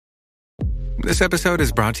This episode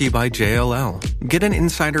is brought to you by JLL. Get an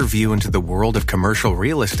insider view into the world of commercial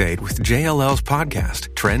real estate with JLL's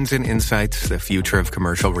podcast, Trends and Insights, the Future of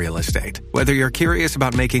Commercial Real Estate. Whether you're curious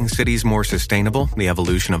about making cities more sustainable, the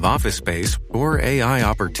evolution of office space, or AI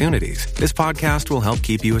opportunities, this podcast will help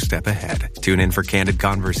keep you a step ahead. Tune in for candid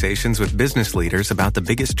conversations with business leaders about the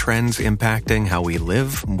biggest trends impacting how we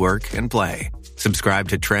live, work, and play. Subscribe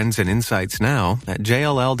to Trends and Insights now at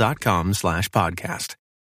jll.com/podcast.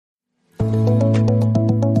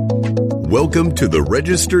 Welcome to the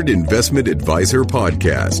Registered Investment Advisor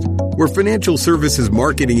Podcast, where financial services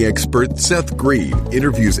marketing expert Seth Green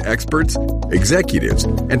interviews experts, executives,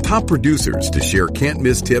 and top producers to share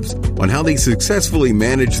can't-miss tips on how they successfully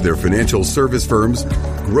manage their financial service firms,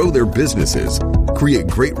 grow their businesses, create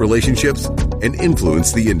great relationships, and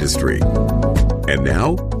influence the industry. And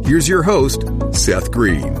now, here's your host, Seth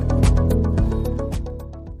Green.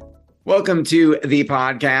 Welcome to the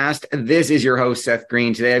podcast. This is your host, Seth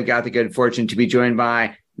Green. Today, I've got the good fortune to be joined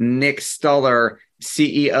by Nick Stuller,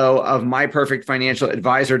 CEO of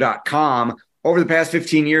MyPerfectFinancialAdvisor.com. Over the past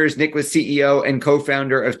 15 years, Nick was CEO and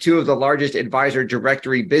co-founder of two of the largest advisor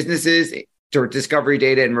directory businesses, Discovery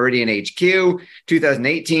Data and Meridian HQ.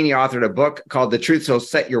 2018, he authored a book called The Truth Will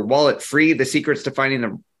Set Your Wallet Free, The Secrets to Finding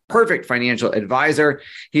the Perfect Financial Advisor.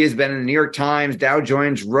 He has been in the New York Times, Dow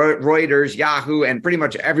Jones, Reuters, Yahoo, and pretty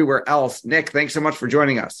much everywhere else. Nick, thanks so much for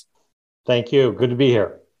joining us. Thank you. Good to be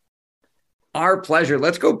here. Our pleasure.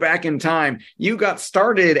 Let's go back in time. You got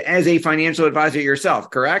started as a financial advisor yourself,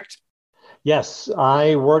 correct? Yes,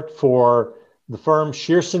 I worked for the firm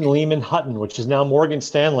Shearson Lehman Hutton, which is now Morgan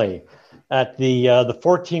Stanley, at the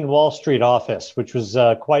 14 Wall Street office, which was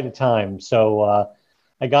quite a time. So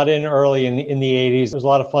I got in early in the 80s. It was a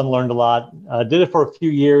lot of fun, learned a lot. Did it for a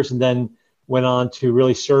few years and then went on to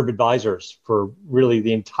really serve advisors for really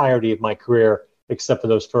the entirety of my career, except for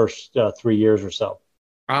those first 3 years or so.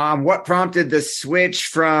 What prompted the switch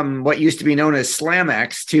from what used to be known as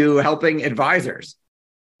Slamex to helping advisors?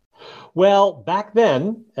 Well, back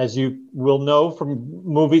then, as you will know from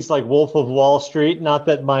movies like Wolf of Wall Street, not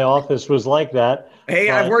that my office was like that. Hey,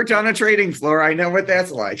 I've worked on a trading floor. I know what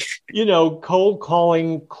that's like. You know, cold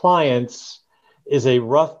calling clients is a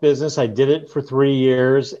rough business. I did it for 3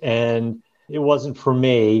 years and it wasn't for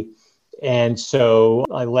me. And so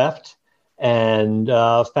I left and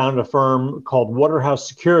found a firm called Waterhouse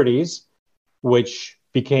Securities, which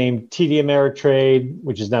became TD Ameritrade,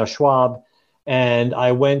 which is now Schwab. And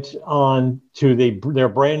I went on to their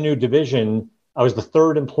brand new division. I was the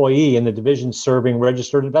third employee in the division serving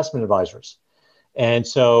registered investment advisors. And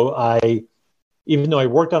so even though I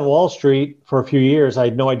worked on Wall Street for a few years, I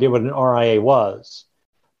had no idea what an RIA was.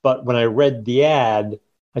 But when I read the ad,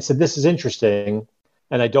 I said, this is interesting.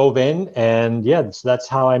 And I dove in and so that's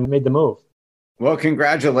how I made the move. Well,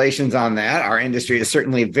 congratulations on that. Our industry is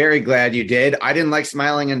certainly very glad you did. I didn't like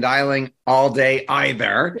smiling and dialing all day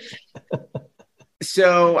either.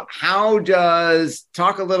 So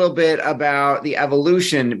talk a little bit about the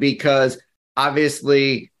evolution, because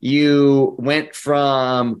obviously you went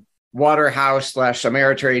from Waterhouse /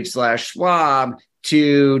 Ameritrade / Schwab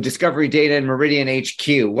to Discovery Data and Meridian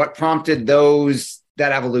HQ. What prompted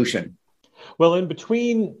that evolution? Well, in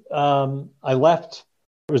between, I left,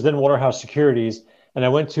 it was then Waterhouse Securities, and I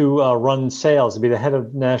went to run sales, to be the head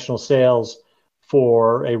of national sales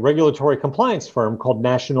for a regulatory compliance firm called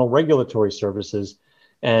National Regulatory Services.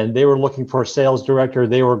 And they were looking for a sales director.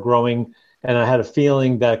 They were growing. And I had a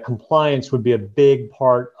feeling that compliance would be a big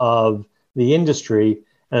part of the industry.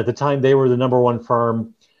 And at the time, they were the number one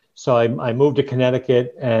firm. So I moved to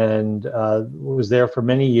Connecticut and was there for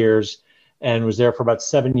many years and was there for about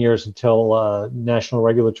 7 years until National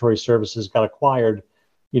Regulatory Services got acquired,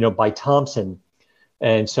 by Thomson.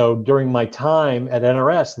 And so during my time at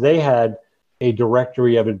NRS, they had a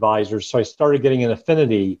directory of advisors. So I started getting an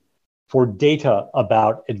affinity for data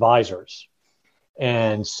about advisors.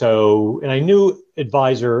 And I knew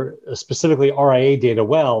advisor, specifically RIA data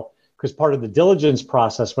well, because part of the diligence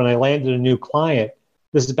process when I landed a new client,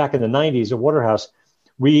 this is back in the 90s at Waterhouse,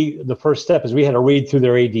 the first step is we had to read through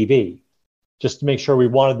their ADV just to make sure we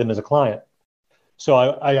wanted them as a client. So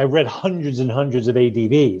I read hundreds and hundreds of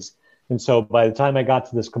ADVs. And so by the time I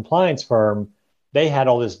got to this compliance firm, they had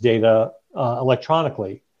all this data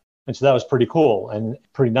electronically. And so that was pretty cool and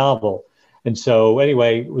pretty novel. And so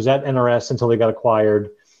anyway, was at NRS until they got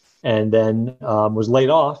acquired and then was laid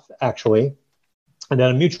off, actually. And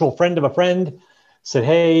then a mutual friend of a friend said,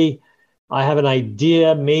 hey, I have an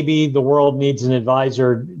idea. Maybe the world needs an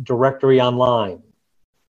advisor directory online.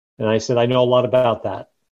 And I said, I know a lot about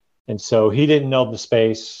that. And so he didn't know the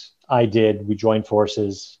space. I did. We joined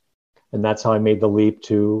forces. And that's how I made the leap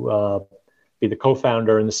to be the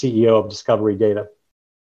co-founder and the CEO of Discovery Data.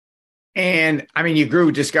 And I mean, you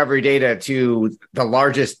grew Discovery Data to the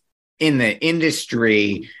largest in the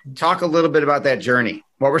industry. Talk a little bit about that journey.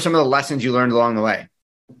 What were some of the lessons you learned along the way?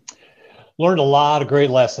 Learned a lot of great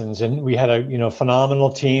lessons, and we had a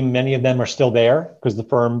phenomenal team. Many of them are still there because the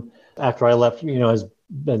firm, after I left, has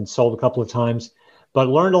been sold a couple of times. But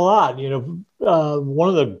learned a lot. One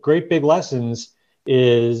of the great big lessons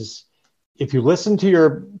is if you listen to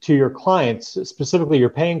your clients, specifically your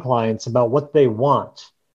paying clients, about what they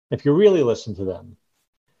want. If you really listen to them,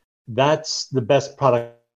 that's the best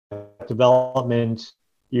product development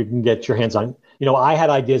you can get your hands on. I had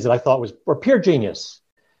ideas that I thought were pure genius,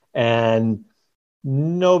 and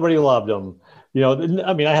nobody loved them. I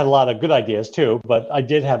had a lot of good ideas too, but I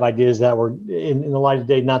did have ideas that were in the light of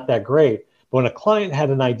day not that great. But when a client had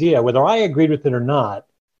an idea, whether I agreed with it or not,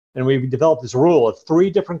 and we developed this rule of 3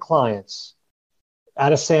 different clients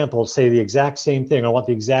at a sample say the exact same thing, I want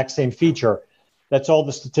the exact same feature. That's all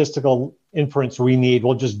the statistical inference we need.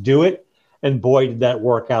 We'll just do it. And boy, did that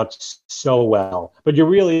work out so well. But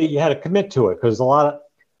you had to commit to it, because a lot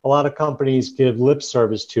of companies give lip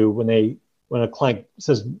service to when a client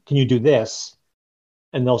says, "Can you do this?"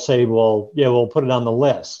 And they'll say, "Well, yeah, we'll put it on the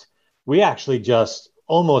list." We actually just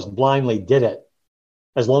almost blindly did it,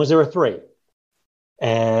 as long as there were 3.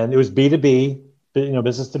 And it was B2B,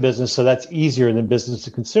 business to business. So that's easier than business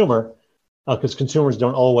to consumer, because consumers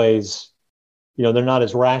don't always, they're not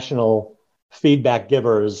as rational feedback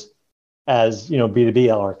givers as,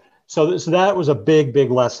 B2B are. So that was a big,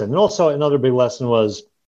 big lesson. And also another big lesson was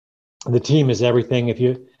the team is everything. If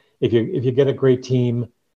you get a great team,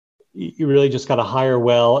 you really just got to hire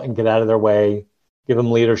well and get out of their way, give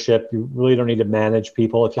them leadership. You really don't need to manage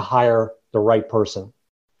people if you hire the right person.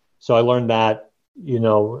 So I learned that,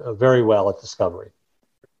 very well at Discovery.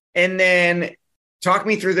 And then talk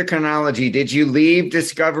me through the chronology. Did you leave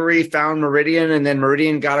Discovery, found Meridian, and then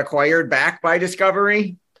Meridian got acquired back by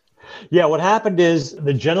Discovery? Yeah, what happened is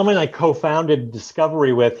the gentleman I co-founded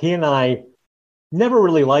Discovery with, he and I never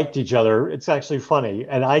really liked each other. It's actually funny.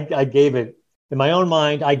 And I gave it, in my own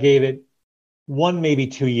mind, I gave it 1, maybe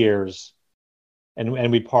 2 years,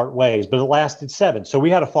 and we'd part ways. But it lasted 7. So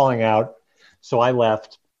we had a falling out. So I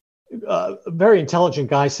left. A very intelligent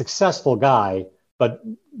guy, successful guy, but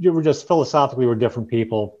you were just philosophically, we're different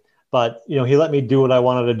people. But, he let me do what I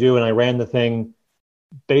wanted to do, and I ran the thing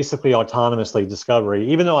basically autonomously,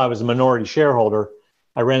 Discovery. Even though I was a minority shareholder,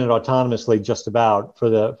 I ran it autonomously just about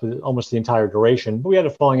for almost the entire duration. But we had a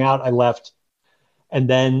falling out. I left. And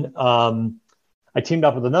then I teamed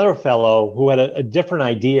up with another fellow who had a different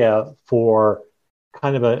idea for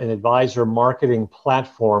kind of an advisor marketing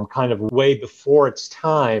platform, kind of way before its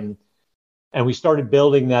time. And we started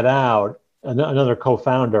building that out, another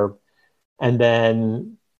co-founder. And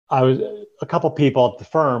then a couple people at the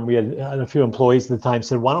firm, we had a few employees at the time,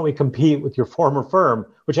 said, "Why don't we compete with your former firm?"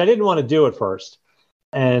 Which I didn't want to do at first.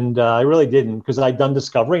 And I really didn't, because I'd done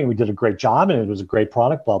Discovery and we did a great job and it was a great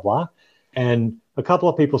product, blah, blah. And a couple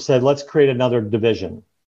of people said, "Let's create another division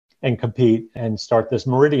and compete and start this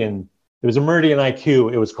Meridian." It was a Meridian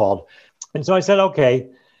IQ, it was called. And so I said,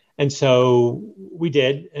 okay. And so we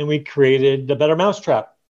did, and we created a better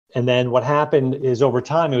mousetrap. And then what happened is over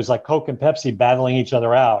time, it was like Coke and Pepsi battling each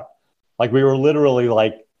other out. Like we were literally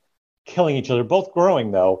like killing each other, both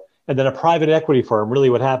growing though. And then a private equity firm,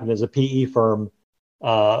 really what happened is a PE firm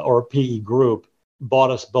or a PE group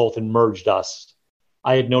bought us both and merged us.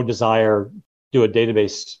 I had no desire to do a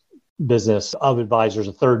database business of advisors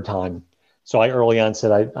a third time. So I early on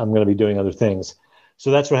said, I'm going to be doing other things. So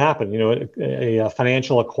that's what happened. A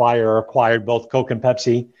financial acquirer acquired both Coke and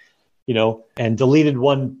Pepsi, and deleted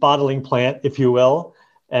one bottling plant, if you will.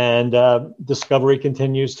 And Discovery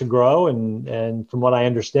continues to grow. And from what I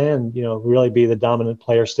understand, really be the dominant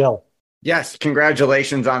player still. Yes.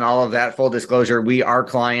 Congratulations on all of that. Full disclosure, we are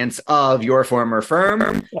clients of your former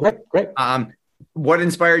firm. Okay, great. What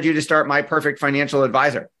inspired you to start My Perfect Financial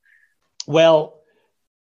Advisor? Well,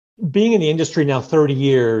 being in the industry now 30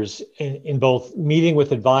 years, in both meeting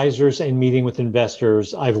with advisors and meeting with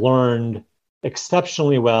investors, I've learned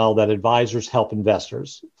exceptionally well that advisors help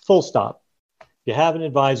investors. Full stop. If you have an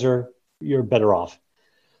advisor, you're better off.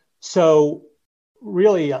 So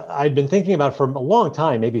really, I've been thinking about for a long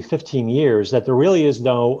time, maybe 15 years, that there really is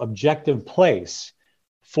no objective place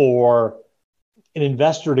for an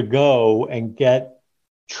investor to go and get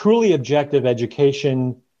truly objective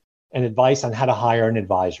education and advice on how to hire an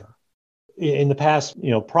advisor. In the past,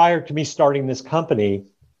 prior to me starting this company,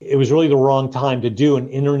 it was really the wrong time to do an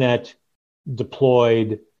internet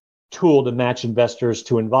deployed tool to match investors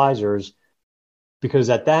to advisors, because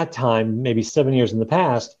at that time, maybe 7 years in the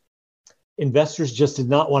past, investors just did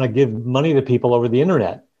not want to give money to people over the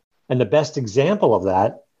internet. And the best example of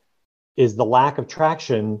that is the lack of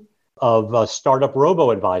traction of startup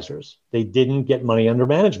robo-advisors. They didn't get money under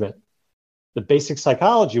management. The basic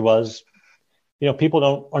psychology was,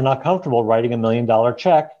 people are not comfortable writing $1 million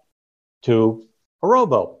check to a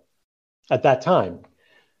robo at that time.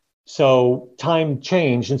 So time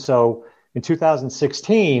changed. And so in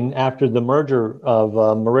 2016, after the merger of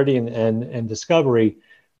Meridian and Discovery,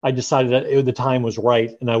 I decided that the time was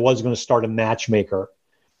right and I was going to start a matchmaker.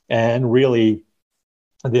 And really,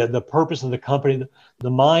 the purpose of the company, the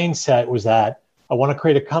mindset was that I want to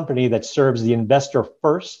create a company that serves the investor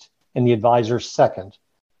first and the advisor second,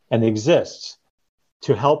 and exists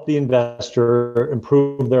to help the investor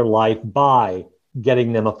improve their life by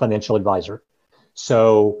getting them a financial advisor.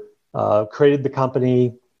 So created the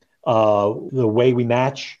company. The way we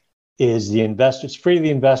match is the investor. It's free to the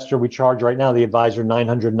investor. We charge right now the advisor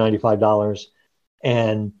 $995.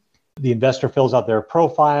 And the investor fills out their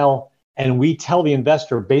profile. And we tell the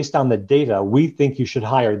investor, based on the data, we think you should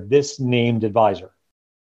hire this named advisor.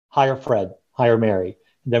 Hire Fred, hire Mary.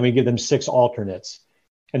 Then we give them 6 alternates.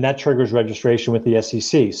 And that triggers registration with the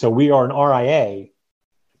SEC. So we are an RIA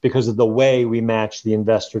because of the way we match the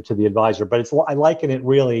investor to the advisor. But I liken it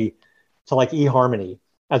really to like Eharmony,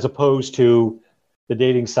 as opposed to the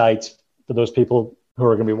dating sites, for those people who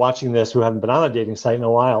are going to be watching this who haven't been on a dating site in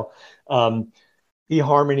a while.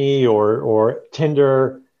 Eharmony or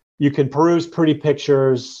Tinder, you can peruse pretty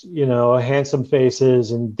pictures, handsome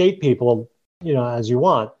faces, and date people, as you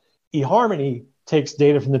want. Eharmony takes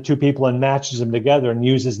data from the two people and matches them together and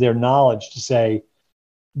uses their knowledge to say,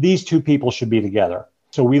 these two people should be together.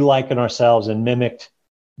 So we liken ourselves and mimicked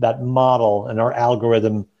that model, and our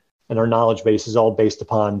algorithm and our knowledge base is all based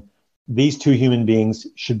upon these two human beings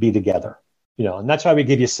should be together, and that's why we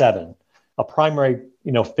give you 7, a primary,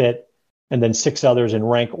 fit, and then 6 others in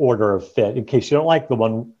rank order of fit, in case you don't like the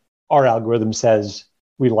one our algorithm says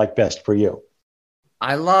we like best for you.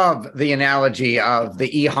 I love the analogy of the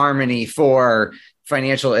eHarmony for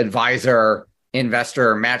financial advisor,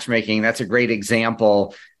 investor matchmaking. That's a great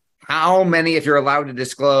example. How many, if you're allowed to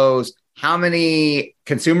disclose, how many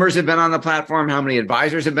consumers have been on the platform? How many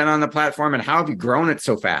advisors have been on the platform? And how have you grown it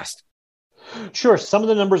so fast? Sure. Some of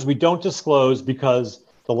the numbers we don't disclose because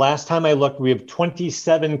the last time I looked, we have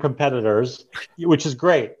 27 competitors, which is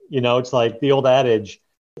great. It's like the old adage,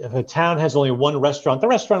 if a town has only one restaurant, the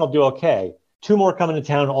restaurant will do okay. 2 more come into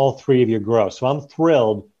town, all 3 of you grow. So I'm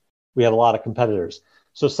thrilled we have a lot of competitors.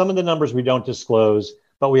 So some of the numbers we don't disclose,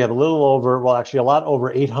 but we have a lot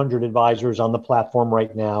over 800 advisors on the platform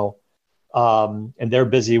right now. And they're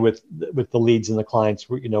busy with the leads and the clients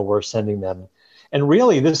we're sending them. And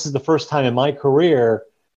really, this is the first time in my career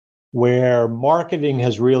where marketing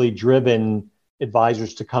has really driven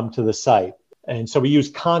advisors to come to the site. And so we use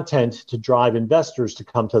content to drive investors to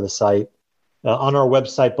come to the site. On our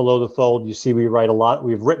website below the fold, you see we write a lot.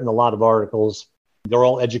 We've written a lot of articles. They're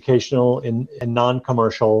all educational and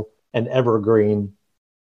non-commercial and evergreen.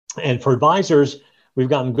 And for advisors, we've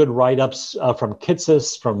gotten good write-ups from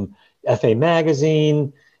Kitsis, from FA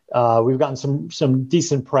Magazine. We've gotten some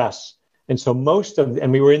decent press. And so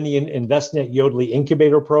and we were in the InvestNet Yodlee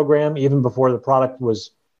incubator program even before the product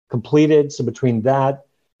was completed. So between that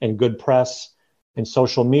and good press and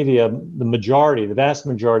social media, the vast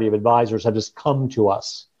majority of advisors have just come to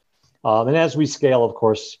us. And as we scale, of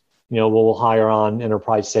course, we'll hire on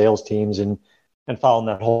enterprise sales teams and follow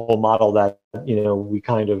that whole model that, we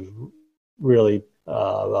kind of really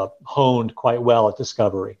honed quite well at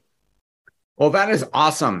Discovery. Well, that is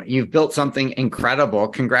awesome. You've built something incredible.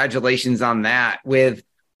 Congratulations on that. With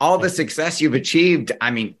all the success you've achieved,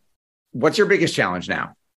 what's your biggest challenge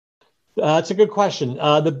now? That's a good question.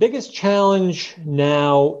 The biggest challenge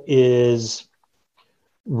now is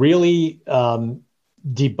really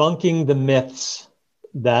debunking the myths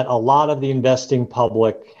that a lot of the investing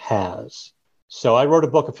public has. So I wrote a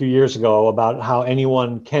book a few years ago about how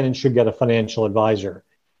anyone can and should get a financial advisor,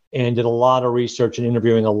 and did a lot of research and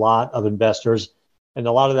interviewing a lot of investors. And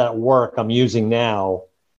a lot of that work I'm using now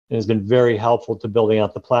and has been very helpful to building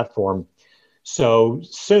out the platform. So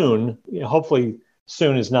soon, hopefully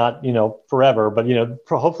soon is not, forever, but,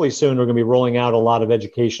 hopefully soon we're going to be rolling out a lot of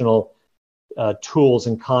educational tools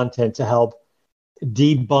and content to help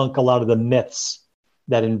debunk a lot of the myths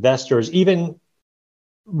that investors, even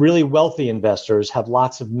really wealthy investors, have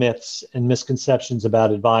lots of myths and misconceptions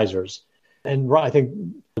about advisors. And I think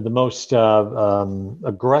the most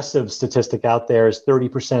aggressive statistic out there is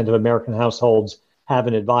 30% of American households have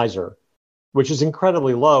an advisor, which is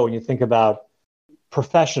incredibly low when you think about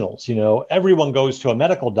professionals. Everyone goes to a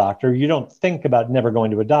medical doctor. You don't think about never going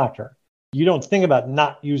to a doctor. You don't think about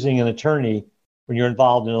not using an attorney when you're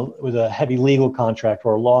involved with a heavy legal contract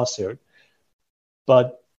or a lawsuit.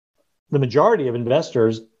 But the majority of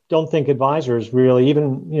investors don't think advisors really,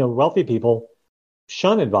 even wealthy people,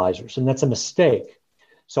 shun advisors, and that's a mistake.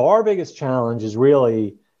 So our biggest challenge is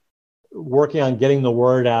really working on getting the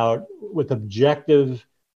word out with objective,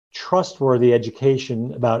 trustworthy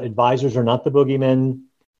education about advisors are not the boogeymen.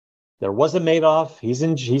 There was a Madoff.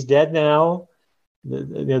 He's dead now.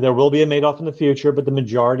 There will be a Madoff in the future, but the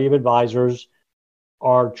majority of advisors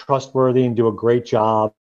are trustworthy and do a great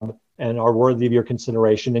job and are worthy of your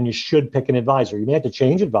consideration. And you should pick an advisor. You may have to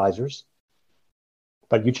change advisors,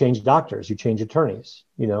 but you change doctors, you change attorneys,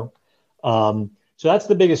 So that's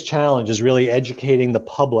the biggest challenge, is really educating the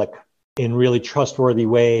public in really trustworthy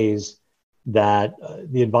ways that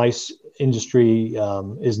the advice industry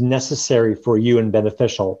is necessary for you and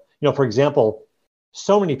beneficial. For example,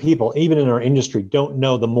 so many people, even in our industry, don't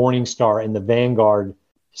know the Morningstar and the Vanguard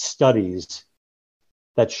studies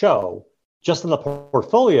that show, just on the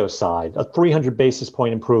portfolio side, a 300 basis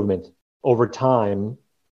point improvement over time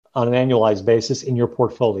on an annualized basis in your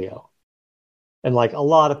portfolio. And a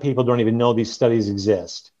lot of people don't even know these studies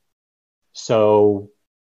exist. So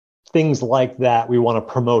things like that we want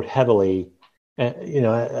to promote heavily,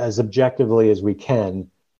 as objectively as we can,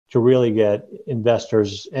 to really get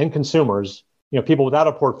investors and consumers, people without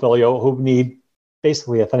a portfolio who need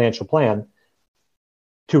basically a financial plan,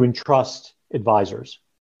 to entrust advisors.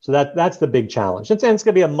 So that's the big challenge. And it's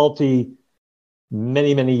going to be a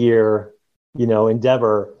many year,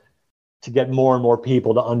 endeavor to get more and more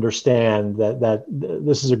people to understand that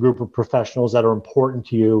this is a group of professionals that are important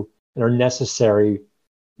to you and are necessary,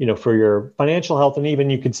 for your financial health, and even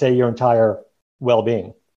you could say your entire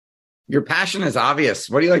well-being. Your passion is obvious.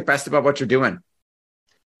 What do you like best about what you're doing?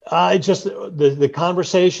 It's just the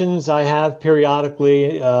conversations I have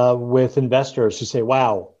periodically with investors who say,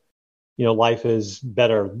 wow, life is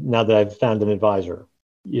better now that I've found an advisor.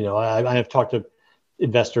 I have talked to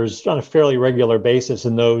investors on a fairly regular basis,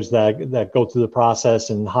 and those that go through the process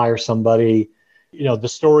and hire somebody, the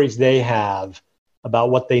stories they have about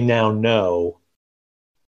what they now know.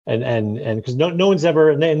 And because no one's ever,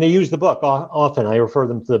 and they use the book often. I refer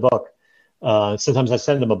them to the book. Sometimes I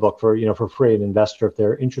send them a book for free, an investor, if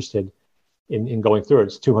they're interested in going through it.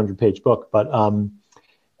 It's a 200-page book, but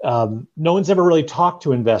no one's ever really talked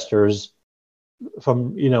to investors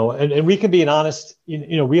from, and we can be an honest,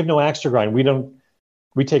 we have no axe to grind.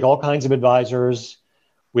 We take all kinds of advisors.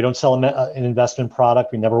 We don't sell an investment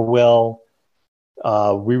product. We never will.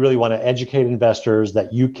 We really want to educate investors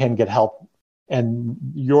that you can get help, and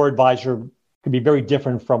your advisor could be very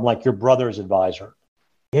different from your brother's advisor.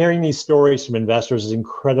 Hearing these stories from investors is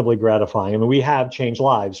incredibly gratifying. I mean, we have changed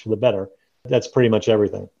lives for the better. That's pretty much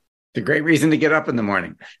everything. It's a great reason to get up in the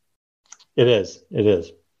morning. It is.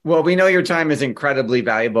 Well, we know your time is incredibly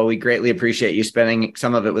valuable. We greatly appreciate you spending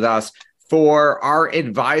some of it with us. For our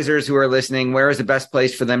advisors who are listening, where is the best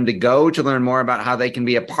place for them to go to learn more about how they can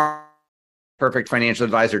be a part of the Perfect Financial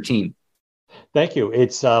Advisor team? Thank you.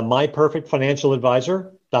 It's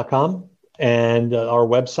myperfectfinancialadvisor.com and our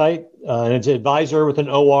website. And it's advisor with an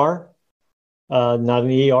OR, not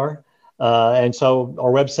an ER. And so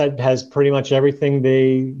our website has pretty much everything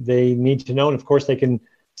they need to know. And of course, they can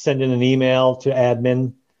send in an email to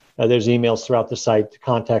admin. There's emails throughout the site to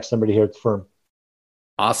contact somebody here at the firm.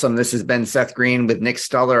 Awesome. This has been Seth Green with Nick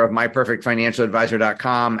Stuller of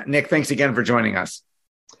myperfectfinancialadvisor.com. Nick, thanks again for joining us.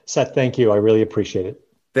 Seth, thank you. I really appreciate it.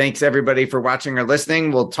 Thanks, everybody, for watching or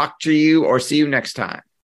listening. We'll talk to you or see you next time.